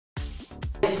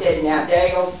He said, now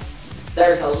Dale,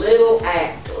 there's a little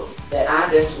actor that I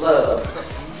just love.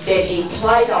 Said he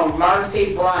played on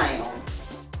Murphy Brown.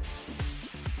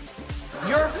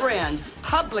 Your friend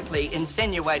publicly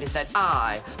insinuated that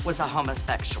I was a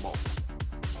homosexual.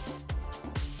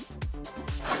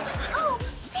 Oh,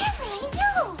 Beverly,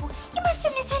 no! You must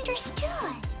have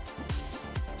misunderstood.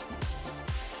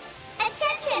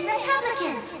 Attention,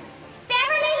 Republicans!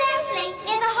 Beverly Leslie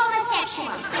is a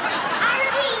homosexual. I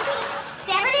repeat,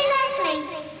 Beverly Leslie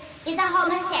is a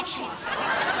homosexual.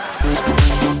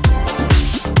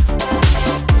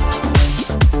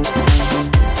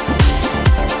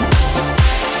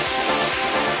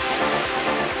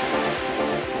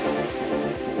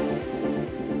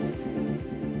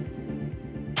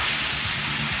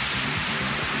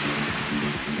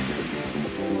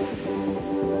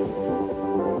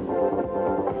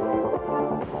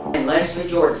 And Leslie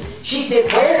Jordan. She said,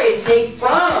 where is he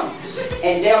from?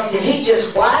 And Dale said, he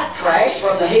just white trash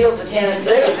from the hills of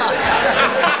Tennessee.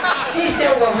 She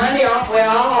said, well, honey, aren't we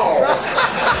all?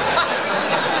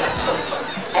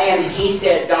 And he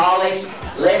said, Dolly,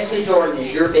 Leslie Jordan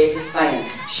is your biggest fan.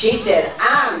 She said,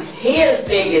 I'm his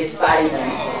biggest fan.